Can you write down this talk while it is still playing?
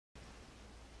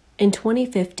In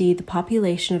 2050, the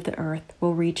population of the Earth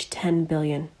will reach 10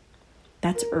 billion.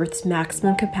 That's Earth's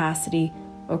maximum capacity,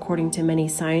 according to many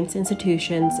science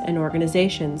institutions and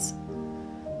organizations.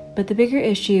 But the bigger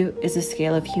issue is the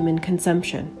scale of human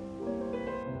consumption.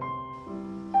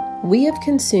 We have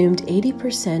consumed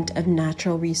 80% of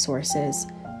natural resources,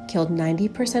 killed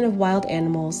 90% of wild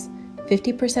animals,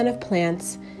 50% of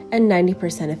plants, and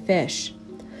 90% of fish.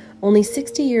 Only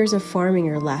 60 years of farming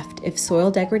are left if soil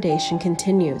degradation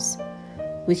continues.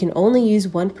 We can only use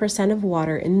 1% of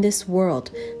water in this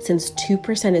world since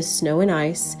 2% is snow and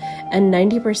ice and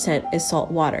 90% is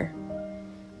salt water.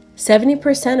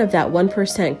 70% of that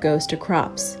 1% goes to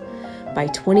crops. By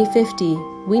 2050,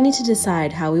 we need to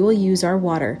decide how we will use our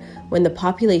water when the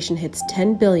population hits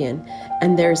 10 billion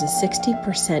and there is a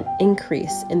 60%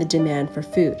 increase in the demand for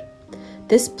food.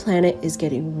 This planet is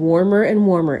getting warmer and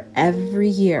warmer every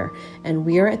year, and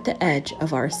we are at the edge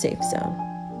of our safe zone.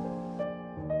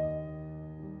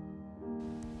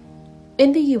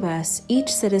 In the US, each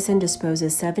citizen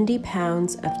disposes 70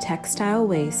 pounds of textile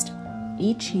waste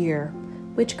each year,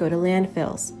 which go to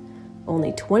landfills.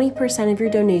 Only 20% of your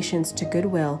donations to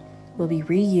Goodwill will be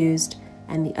reused,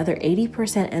 and the other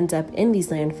 80% ends up in these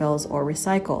landfills or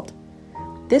recycled.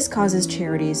 This causes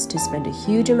charities to spend a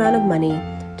huge amount of money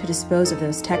to dispose of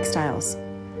those textiles.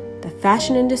 The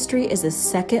fashion industry is the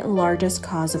second largest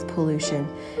cause of pollution,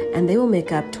 and they will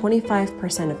make up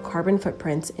 25% of carbon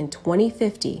footprints in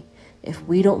 2050 if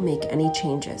we don't make any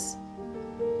changes.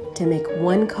 To make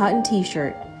one cotton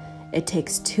t-shirt, it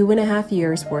takes 2.5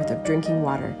 years worth of drinking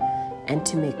water, and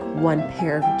to make one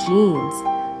pair of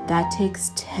jeans, that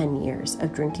takes 10 years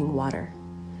of drinking water.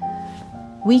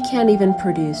 We can't even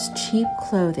produce cheap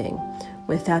clothing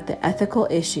without the ethical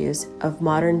issues of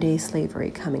modern-day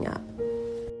slavery coming up.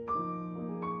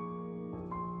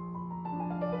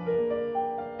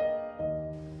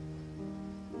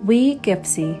 We,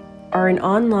 Gipsy, are an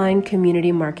online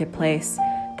community marketplace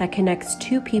that connects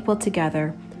two people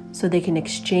together so they can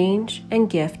exchange and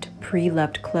gift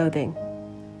pre-loved clothing.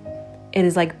 It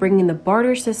is like bringing the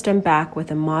barter system back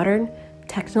with a modern,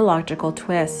 technological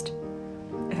twist.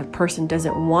 If a person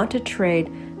doesn't want to trade,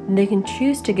 then they can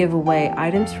choose to give away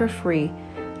items for free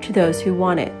to those who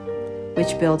want it,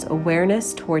 which builds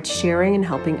awareness towards sharing and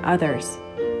helping others.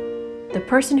 The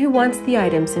person who wants the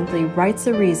item simply writes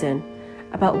a reason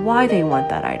about why they want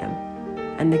that item,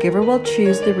 and the giver will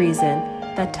choose the reason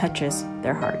that touches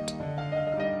their heart.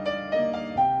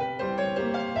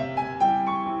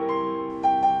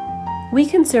 We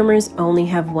consumers only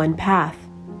have one path: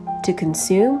 to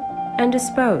consume and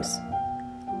dispose.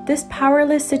 This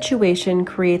powerless situation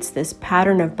creates this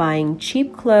pattern of buying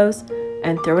cheap clothes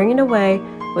and throwing it away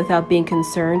without being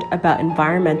concerned about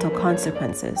environmental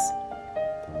consequences.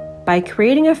 By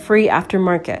creating a free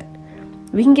aftermarket,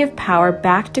 we can give power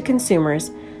back to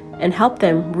consumers and help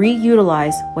them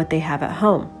reutilize what they have at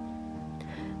home.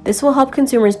 This will help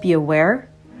consumers be aware,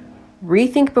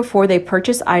 rethink before they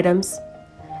purchase items,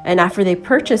 and after they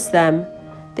purchase them,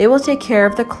 they will take care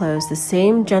of the clothes the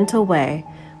same gentle way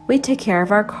we take care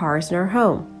of our cars in our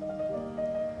home.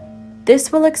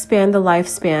 This will expand the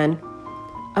lifespan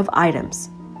of items,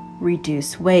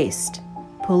 reduce waste,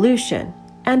 pollution,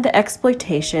 and the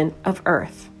exploitation of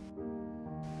Earth.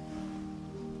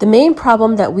 The main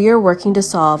problem that we are working to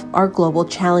solve are global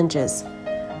challenges.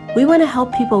 We want to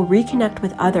help people reconnect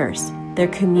with others, their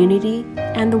community,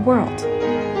 and the world.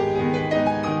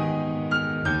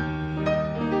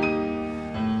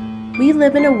 We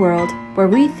live in a world where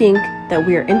we think that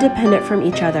we are independent from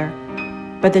each other,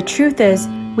 but the truth is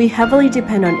we heavily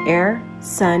depend on air,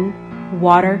 sun,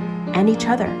 water, and each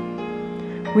other.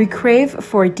 We crave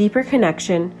for a deeper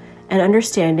connection and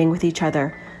understanding with each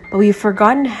other, but we've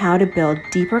forgotten how to build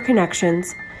deeper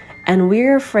connections, and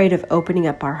we're afraid of opening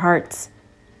up our hearts.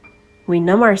 We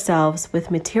numb ourselves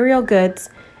with material goods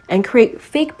and create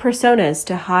fake personas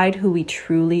to hide who we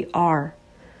truly are.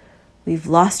 We've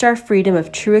lost our freedom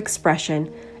of true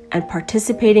expression, and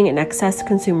participating in excess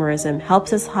consumerism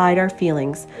helps us hide our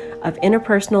feelings of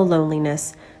interpersonal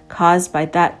loneliness caused by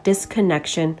that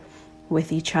disconnection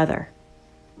with each other.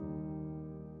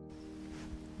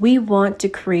 We want to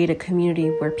create a community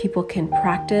where people can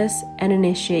practice and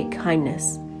initiate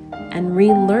kindness and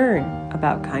relearn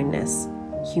about kindness,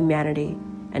 humanity,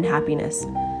 and happiness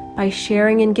by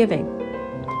sharing and giving.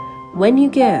 When you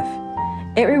give,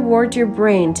 it rewards your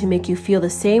brain to make you feel the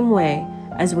same way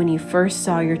as when you first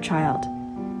saw your child.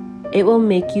 It will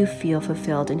make you feel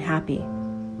fulfilled and happy.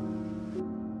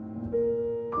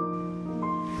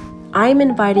 I'm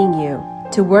inviting you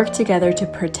to work together to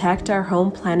protect our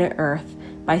home planet Earth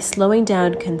by slowing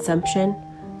down consumption,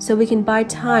 so we can buy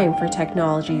time for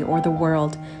technology or the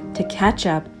world to catch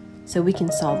up so we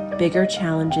can solve bigger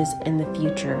challenges in the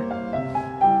future.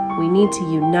 We need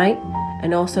to unite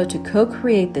and also to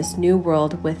co-create this new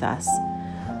world with us,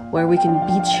 where we can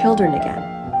be children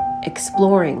again,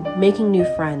 exploring, making new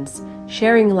friends,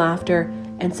 sharing laughter,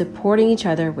 and supporting each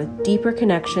other with deeper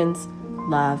connections,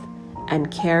 love,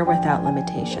 and care without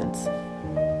limitations.